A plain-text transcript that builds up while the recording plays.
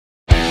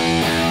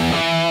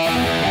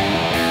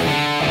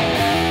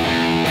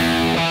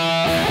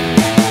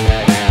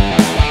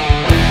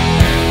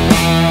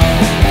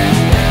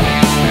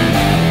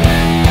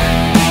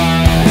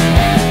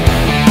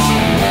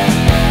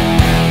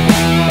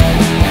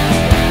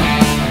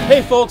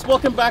Hey folks,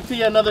 welcome back to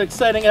yet another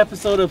exciting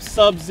episode of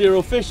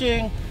Sub-Zero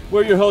Fishing.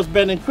 We're your hosts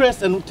Ben and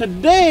Chris, and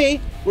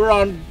today we're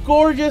on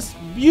gorgeous,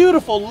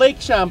 beautiful Lake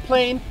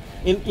Champlain,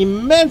 an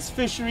immense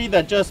fishery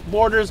that just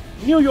borders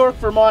New York,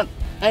 Vermont,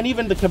 and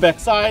even the Quebec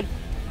side.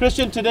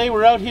 Christian, today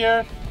we're out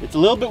here. It's a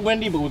little bit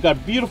windy, but we've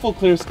got beautiful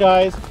clear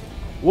skies.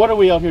 What are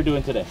we out here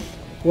doing today?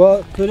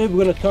 Well, today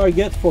we're going to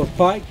target for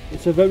pike.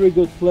 It's a very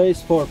good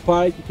place for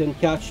pike. You can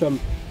catch some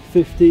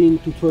 15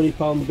 to 20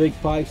 pound big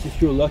pikes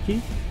if you're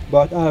lucky,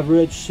 but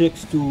average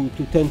 6 to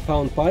 10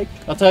 pound pike.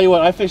 I'll tell you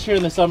what, I fish here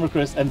in the summer,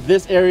 Chris, and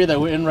this area that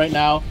we're in right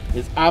now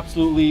is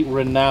absolutely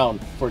renowned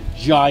for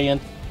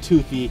giant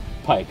toothy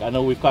pike. I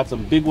know we've got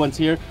some big ones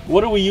here.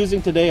 What are we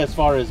using today as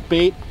far as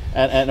bait,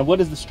 and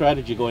what is the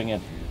strategy going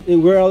in?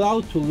 We're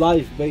allowed to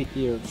live bait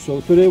here.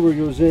 So today we're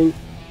using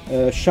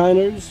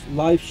shiners,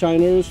 live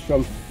shiners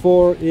from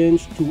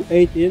 4-inch to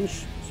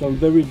 8-inch, some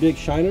very big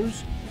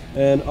shiners,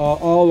 and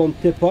all on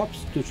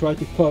tip-ups to try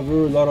to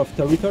cover a lot of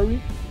territory.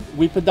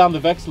 We put down the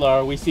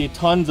Vexilar, we see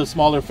tons of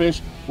smaller fish,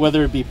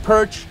 whether it be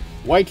perch,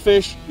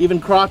 whitefish,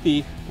 even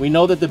crappie. We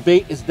know that the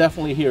bait is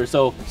definitely here.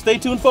 So stay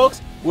tuned,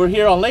 folks. We're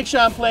here on Lake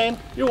Champlain.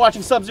 You're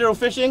watching Sub-Zero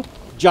Fishing,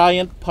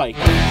 giant pike.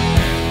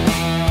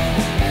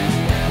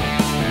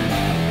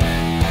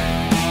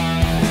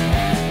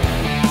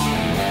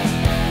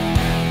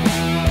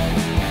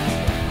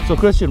 So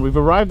Christian, we've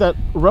arrived at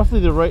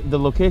roughly the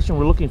location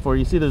we're looking for.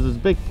 You see there's this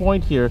big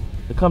point here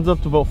that comes up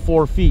to about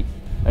 4 feet.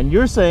 And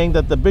you're saying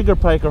that the bigger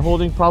pike are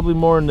holding probably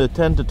more in the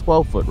 10 to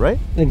 12 foot, right?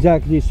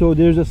 Exactly. So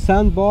there's a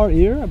sandbar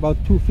here, about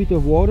 2 feet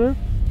of water,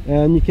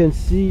 and you can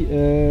see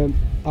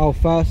how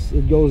fast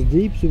it goes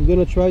deep. So we're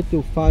gonna try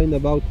to find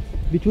about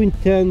between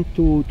 10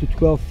 to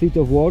 12 feet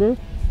of water.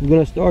 We're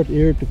gonna start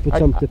here to put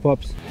some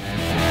tip-ups.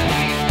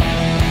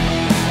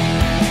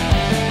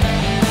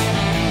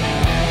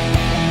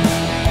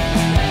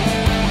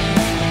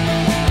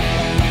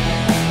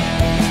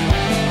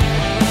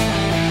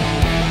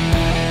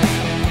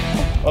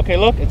 Okay,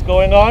 look, it's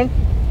going on.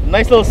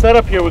 Nice little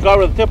setup here we got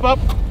with the tip up.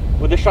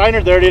 With the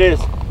shiner, there it is.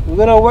 We're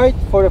gonna wait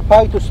for the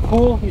pike to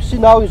spool. You see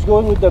now he's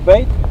going with the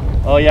bait.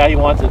 Oh yeah, he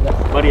wants it.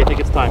 Buddy, I think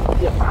it's time.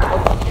 Yeah.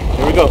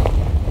 Here we go.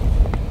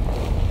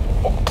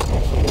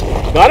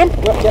 Got him?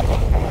 Yeah.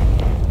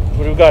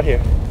 What do we got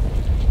here?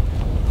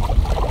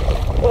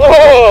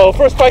 Oh,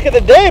 first pike of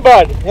the day,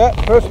 bud. Yeah,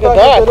 first pike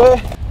of the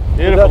day.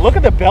 Beautiful. Look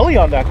at the belly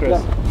on that,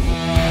 Chris. Yeah.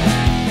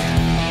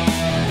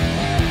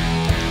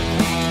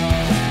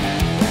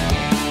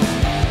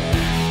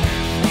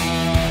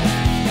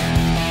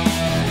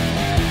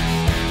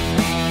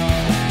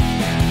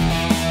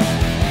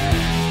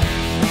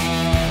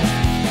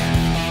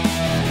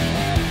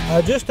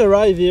 I just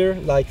arrived here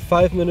like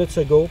 5 minutes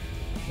ago.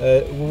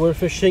 We were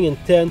fishing in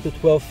 10 to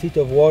 12 feet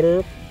of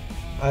water.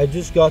 I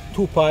just got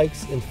 2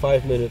 pikes in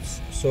 5 minutes.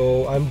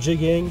 So I'm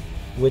jigging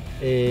with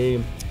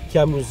a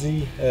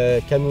Camusi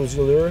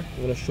lure.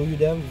 I'm gonna show you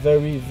them.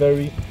 Very,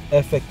 very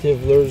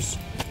effective lures.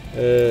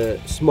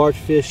 Smart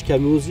Fish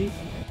Camusi.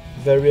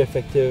 Very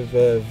effective,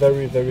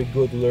 very, very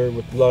good lure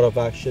with a lot of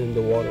action in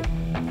the water.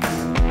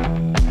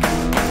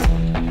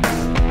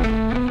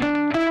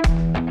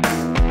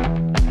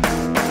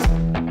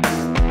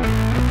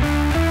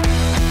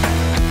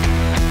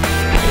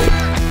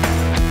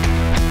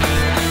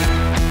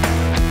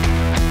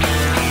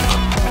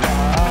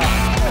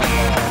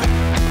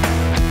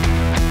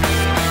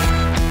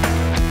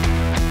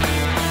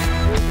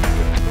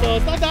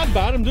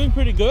 Bad. I'm doing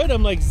pretty good.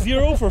 I'm like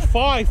 0 for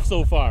 5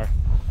 so far.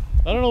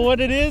 I don't know what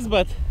it is,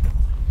 but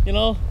you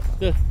know,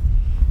 the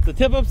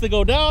tip ups, they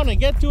go down, I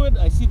get to it,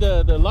 I see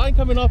the line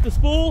coming off the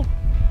spool,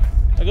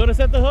 I go to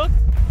set the hook,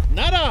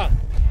 nada.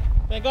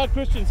 Thank God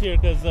Christian's here,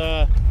 because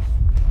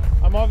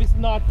I'm obviously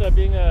not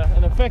being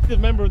an effective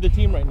member of the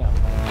team right now.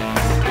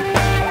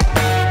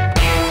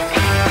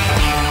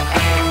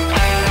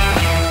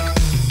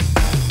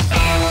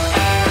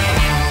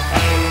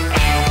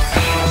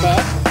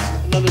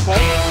 Another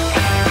pike.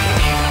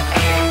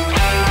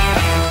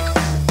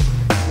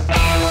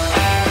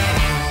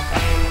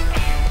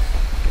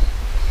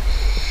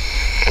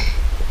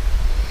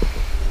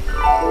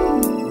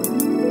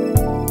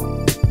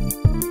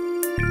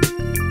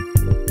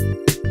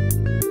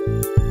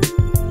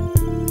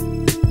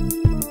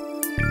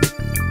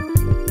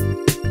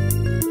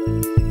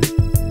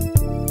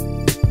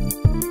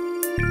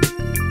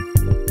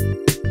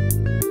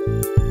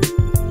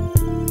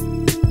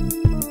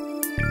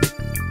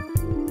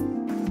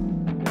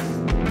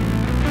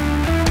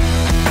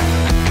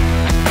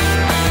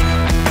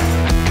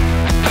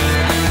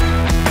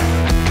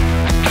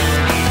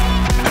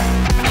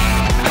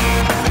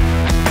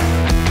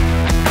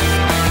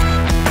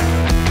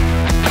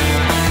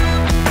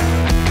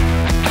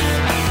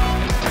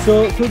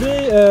 So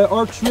today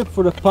our trip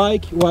for the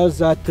pike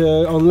was at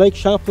on Lake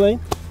Champlain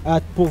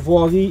at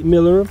Pourvoirie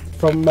Miller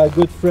from my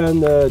good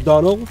friend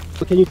Donald.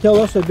 Can you tell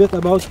us a bit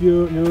about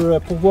your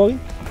pourvoirie?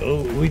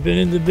 Oh, we've been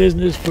in the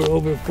business for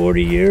over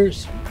 40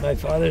 years. My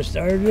father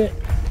started it,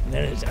 and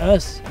then it's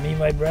us, me and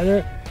my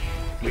brother.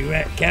 We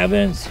rent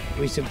cabins,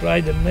 we supply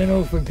the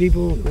minnow for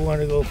people who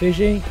want to go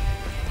fishing,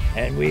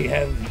 and we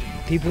have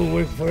people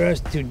work for us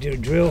to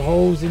drill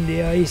holes in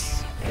the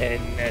ice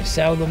and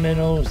sell the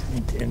minnows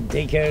and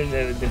take care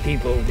of the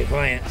people, the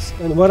clients.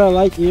 And what I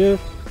like here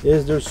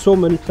is there's so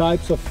many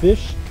types of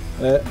fish,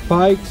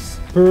 pikes,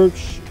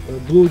 perch,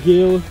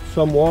 bluegill,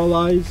 some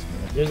walleyes.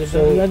 There's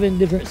about 11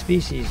 different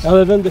species.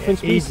 11 different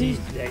species?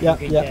 That you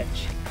can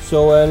catch.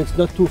 So, and it's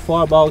not too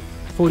far, about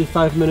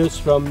 45 minutes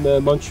from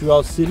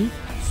Montreal City.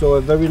 So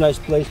a very nice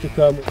place to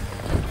come.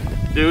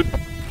 Dude,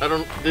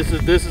 this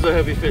is a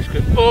heavy fish.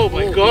 Oh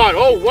my God,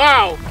 oh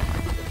wow.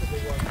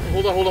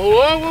 Hold on.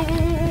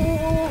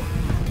 Whoa.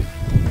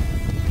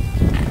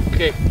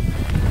 Okay.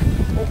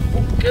 Oh,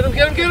 get him.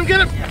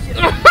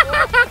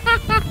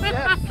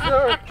 Yes,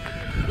 sir.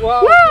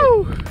 Wow.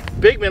 Woo!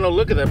 Big minnow,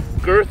 look at the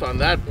girth on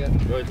that. Yeah.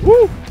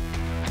 Woo!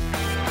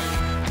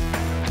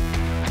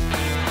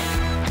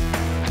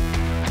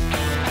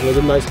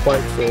 Another nice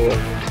pike, so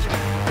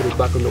put it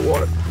back on the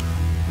water.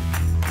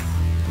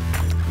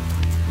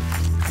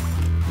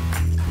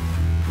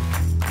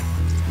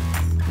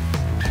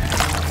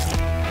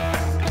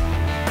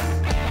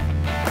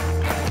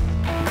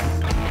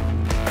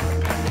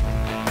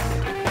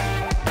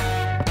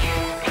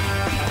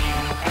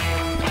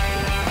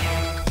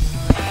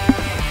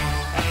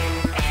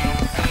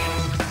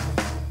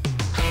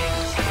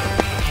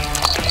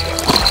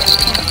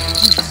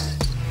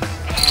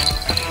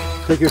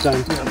 Take your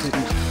time.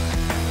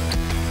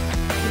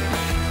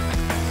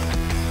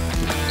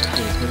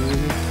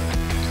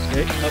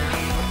 Okay, up.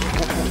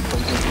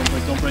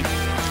 Don't break.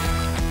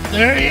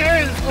 There he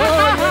is!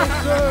 Oh,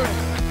 yes, sir.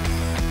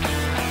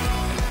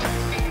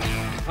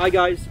 Hi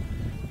guys,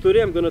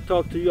 today I'm going to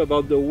talk to you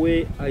about the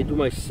way I do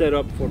my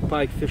setup for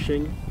pike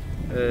fishing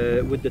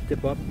with the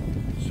tip up.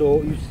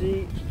 So you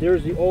see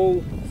there's the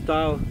old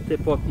style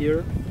tip up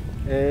here,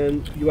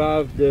 and you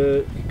have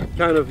the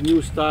kind of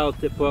new style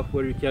tip up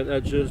where you can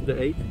adjust the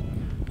weight.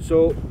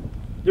 So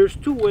there's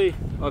two ways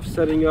of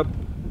setting up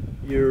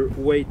your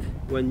weight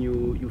when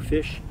you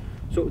fish.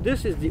 So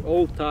this is the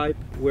old type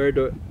where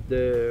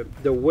the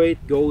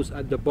weight goes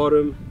at the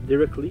bottom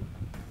directly.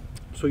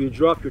 So you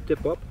drop your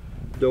tip up,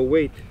 the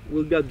weight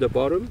will be at the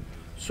bottom.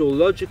 So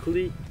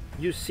logically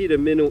you see the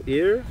minnow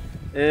here,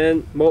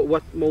 and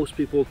what most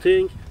people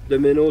think, the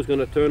minnow is going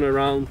to turn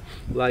around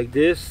like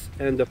this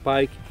and the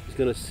pike is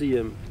going to see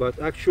him. But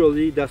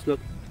actually that's not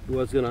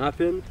what's going to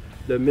happen.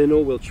 The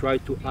minnow will try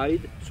to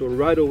hide. So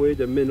right away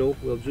the minnow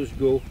will just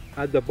go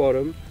at the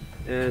bottom,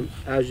 and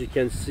as you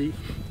can see,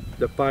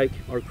 the pike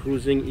are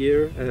cruising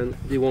here and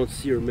they won't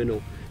see your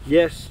minnow.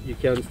 Yes, you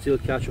can still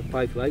catch a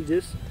pike like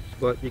this,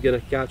 but you're gonna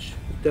catch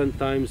 10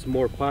 times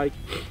more pike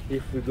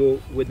if we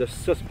go with the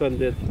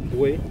suspended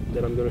way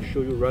that I'm gonna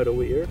show you right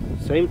away here.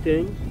 Same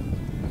thing,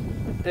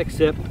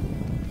 except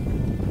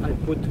I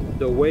put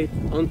the weight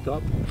on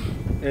top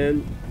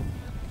and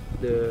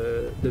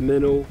the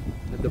minnow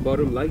at the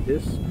bottom like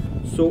this,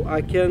 so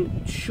I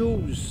can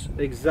choose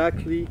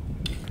exactly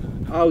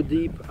how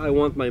deep I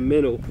want my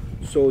minnow.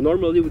 So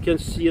normally we can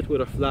see it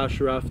with a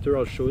flasher after,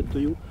 I'll show it to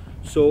you.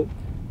 So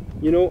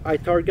you know, I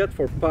target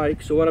for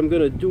pike, so what I'm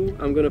gonna do,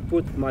 I'm gonna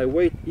put my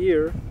weight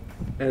here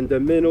and the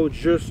minnow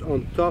just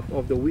on top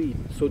of the weed.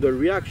 So the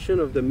reaction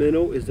of the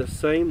minnow is the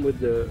same with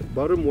the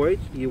bottom weight.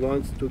 He's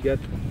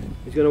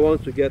gonna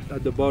want to get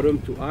at the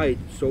bottom to hide.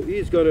 So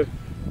he's gonna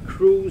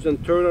cruise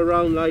and turn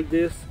around like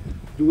this,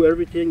 do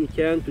everything he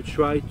can to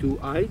try to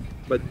hide.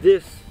 But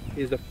this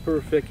is the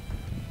perfect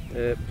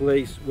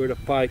place where the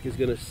pike is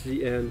gonna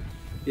see and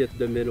hit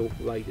the minnow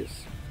like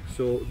this.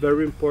 So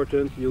very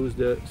important, use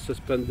the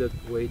suspended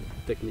weight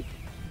technique.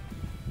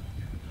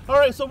 All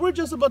right, so we're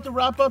just about to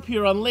wrap up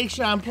here on Lake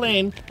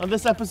Champlain on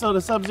this episode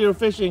of Sub-Zero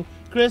Fishing.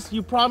 Chris,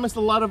 you promised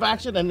a lot of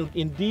action, and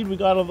indeed we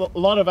got a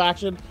lot of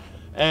action.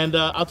 And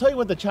I'll tell you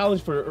what the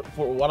challenge for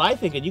what I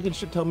think, and you can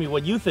tell me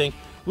what you think.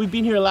 We've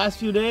been here the last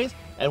few days,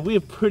 and we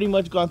have pretty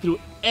much gone through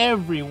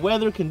every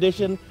weather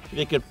condition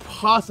they could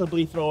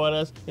possibly throw at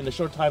us in the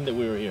short time that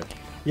we were here.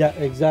 Yeah,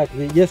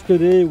 exactly.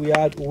 Yesterday we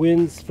had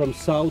winds from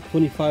south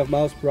 25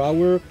 miles per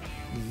hour,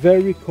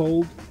 very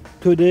cold.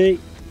 Today,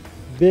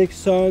 big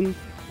sun,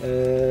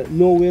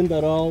 no wind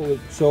at all.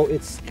 So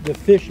the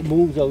fish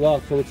moves a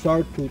lot, so it's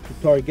hard to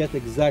target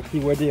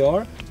exactly where they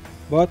are.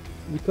 But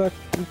we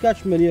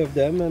catch many of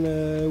them,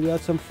 and we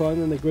had some fun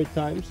and a great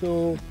time.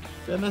 So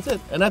and that's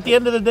it. And at the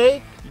end of the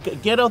day, you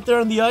get out there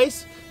on the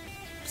ice,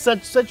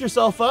 set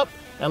yourself up,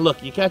 and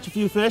look, you catch a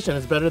few fish, and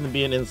it's better than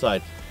being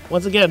inside.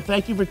 Once again,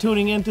 thank you for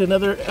tuning in to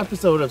another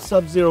episode of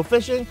Sub-Zero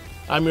Fishing.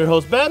 I'm your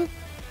host, Ben.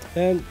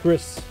 And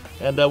Chris.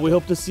 And we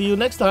hope to see you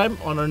next time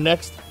on our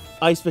next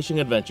ice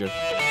fishing adventure.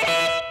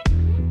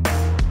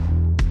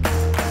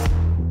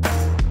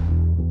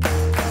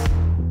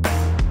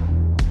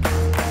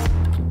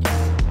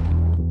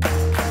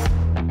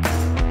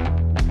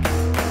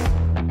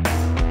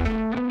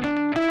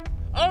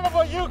 I don't know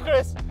about you,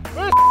 Chris.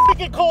 It's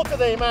freaking cold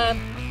today, man.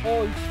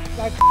 Oh, it's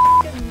like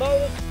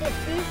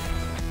 -50?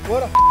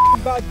 What a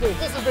bad day.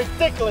 This is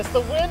ridiculous.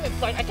 The wind,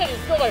 it's like, I can't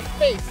even feel my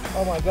face.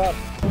 Oh my God.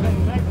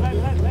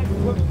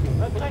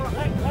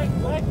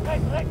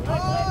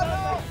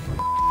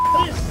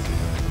 This.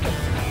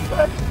 You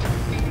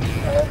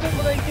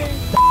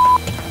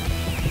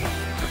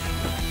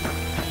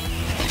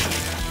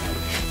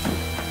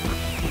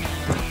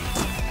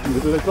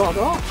got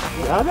it off?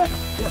 You have it?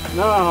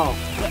 No.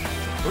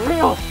 For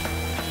real?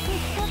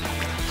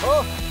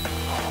 Oh!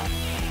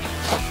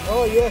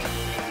 Oh, yeah.